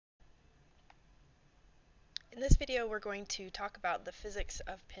In this video, we're going to talk about the physics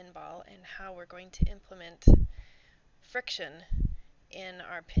of pinball and how we're going to implement friction in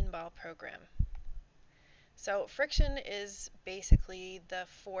our pinball program. So friction is basically the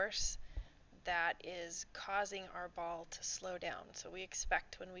force that is causing our ball to slow down. So we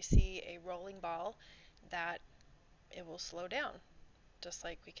expect when we see a rolling ball that it will slow down, just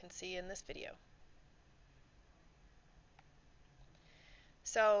like we can see in this video.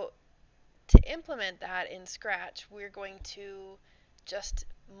 So to implement that in Scratch, we're going to just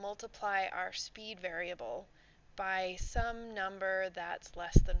multiply our speed variable by some number that's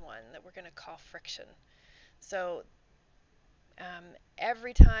less than 1 that we're going to call friction. So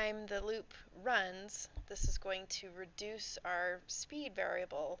every time the loop runs, this is going to reduce our speed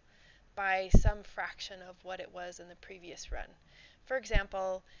variable by some fraction of what it was in the previous run. For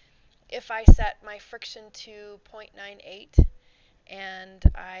example, if I set my friction to 0.98 and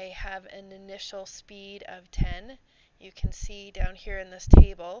I have an initial speed of 10, you can see down here in this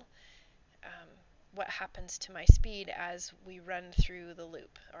table what happens to my speed as we run through the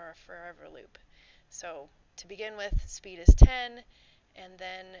loop, or a forever loop. So to begin with, speed is 10, and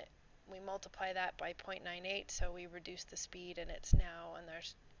then we multiply that by 0.98, so we reduce the speed, and it's now on our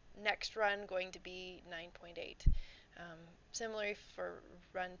next run going to be 9.8. Similarly for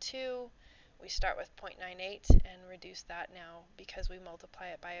run 2, we start with 0.98 and reduce that now because we multiply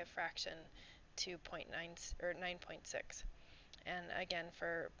it by a fraction to 0.9 or 9.6. And again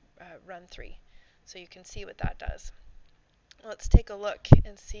for run 3. So you can see what that does. Let's take a look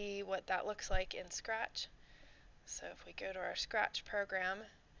and see what that looks like in Scratch. So if we go to our Scratch program,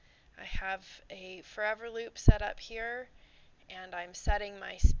 I have a forever loop set up here, and I'm setting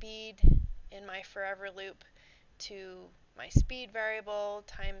my speed in my forever loop to my speed variable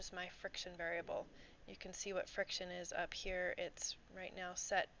times my friction variable. You can see what friction is up here. It's right now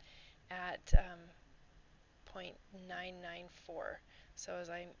set at 0.994. So as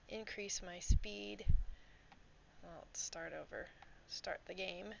I increase my speed, well, let's start the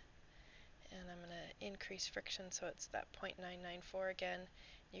game, and I'm going to increase friction so it's that 0.994 again.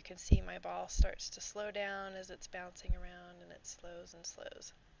 You can see my ball starts to slow down as it's bouncing around, and it slows and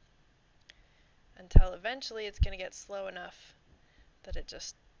slows until eventually it's going to get slow enough that it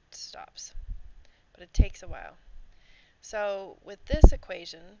just stops. But it takes a while. So with this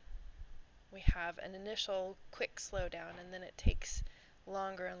equation, we have an initial quick slowdown, and then it takes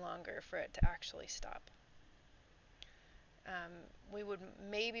longer and longer for it to actually stop. We would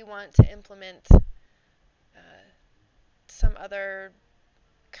maybe want to implement some other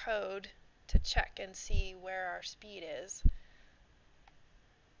code to check and see where our speed is.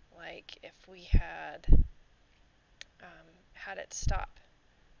 Like if we had it stop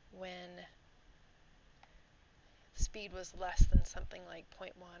when speed was less than something like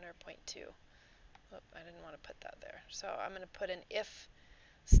 0.1 or 0.2. Oop, I didn't want to put that there. So I'm going to put an if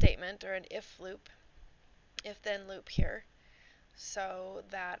statement or an if loop, if then loop here, so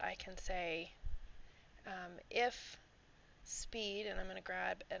that I can say if speed, and I'm going to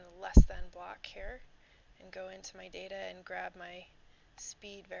grab a less than block here and go into my data and grab my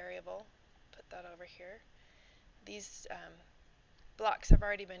speed variable, put that over here. These blocks have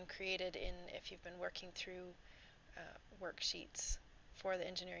already been created if you've been working through worksheets for the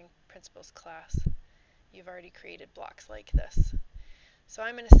Engineering Principles class. You've already created blocks like this. So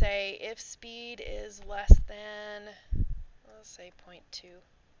I'm going to say if speed is less than, let's say 0.2,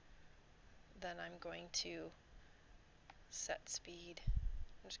 then I'm going to set speed.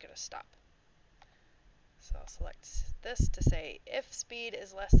 I'm just going to stop. So I'll select this to say if speed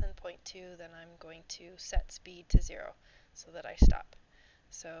is less than 0.2, then I'm going to set speed to 0 so that I stop.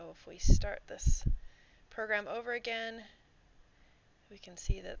 So if we start this program over again, we can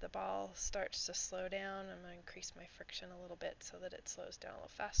see that the ball starts to slow down. I'm going to increase my friction a little bit so that it slows down a little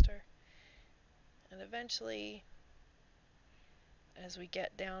faster. And eventually, as we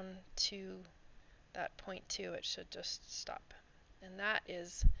get down to that 0.2, it should just stop. And that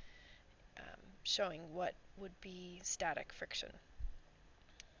is showing what would be static friction.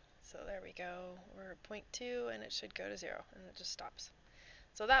 So there we go. We're at 0.2, and it should go to 0, and it just stops.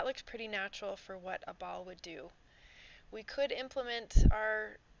 So that looks pretty natural for what a ball would do. We could implement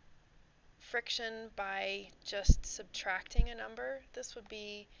our friction by just subtracting a number. This would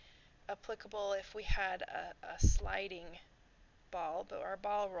be applicable if we had a sliding ball, but our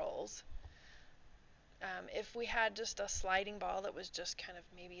ball rolls. If we had just a sliding ball that was just kind of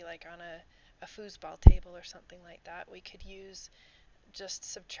maybe like on a foosball table or something like that, we could use just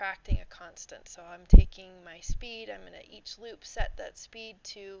subtracting a constant. So I'm taking my speed, I'm going to each loop set that speed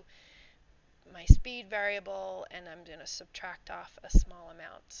to my speed variable, and I'm going to subtract off a small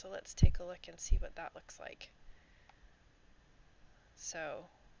amount. So let's take a look and see what that looks like. So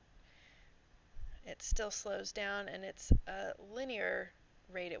it still slows down, and it's a linear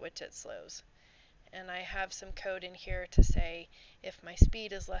rate at which it slows. And I have some code in here to say if my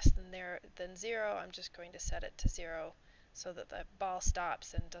speed is less than 0, I'm just going to set it to 0 so that the ball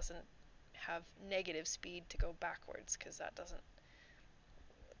stops and doesn't have negative speed to go backwards, because that doesn't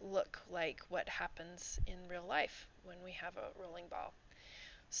look like what happens in real life when we have a rolling ball.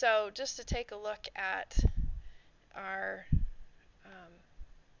 So just to take a look at our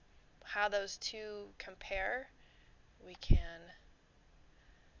how those two compare, we can,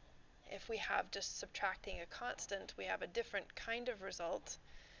 if we have just subtracting a constant, we have a different kind of result.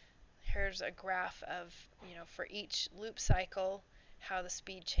 Here's a graph of, for each loop cycle, how the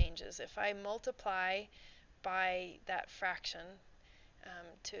speed changes. If I multiply by that fraction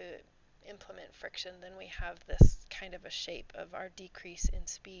to implement friction, then we have this kind of a shape of our decrease in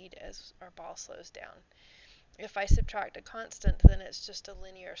speed as our ball slows down. If I subtract a constant, then it's just a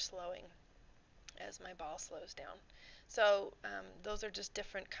linear slowing as my ball slows down. So those are just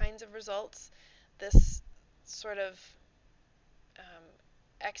different kinds of results. This sort of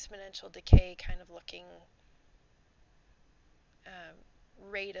exponential decay kind of looking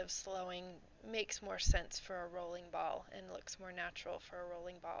rate of slowing makes more sense for a rolling ball and looks more natural for a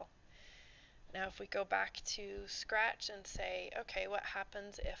rolling ball. Now if we go back to Scratch and say, okay, what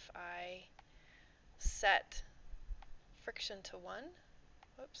happens if I set friction to 1?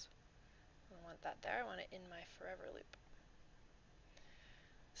 Whoops, I don't want that there, I want it in my forever loop.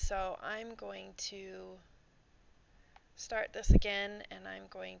 So I'm going to start this again, and I'm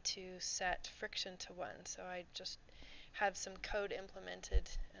going to set friction to 1. So I just have some code implemented,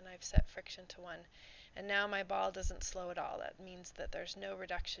 and I've set friction to 1. And now my ball doesn't slow at all. That means that there's no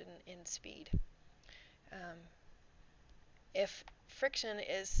reduction in speed. If friction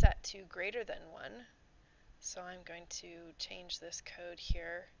is set to greater than 1, so I'm going to change this code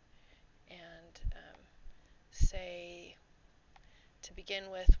here and say, to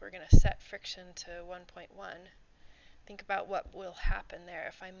begin with, we're going to set friction to 1.1. Think about what will happen there.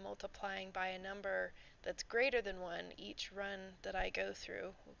 If I'm multiplying by a number that's greater than 1 each run that I go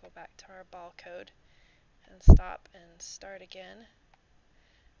through, we'll go back to our ball code and stop and start again.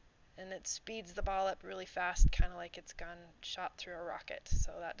 And it speeds the ball up really fast, kind of like it's shot through a rocket.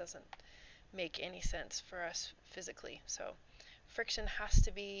 So that doesn't make any sense for us physically. So friction has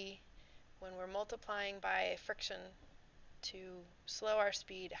to be, when we're multiplying by friction to slow our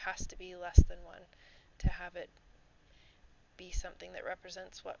speed, has to be less than 1 to have it be something that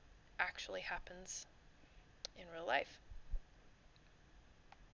represents what actually happens in real life.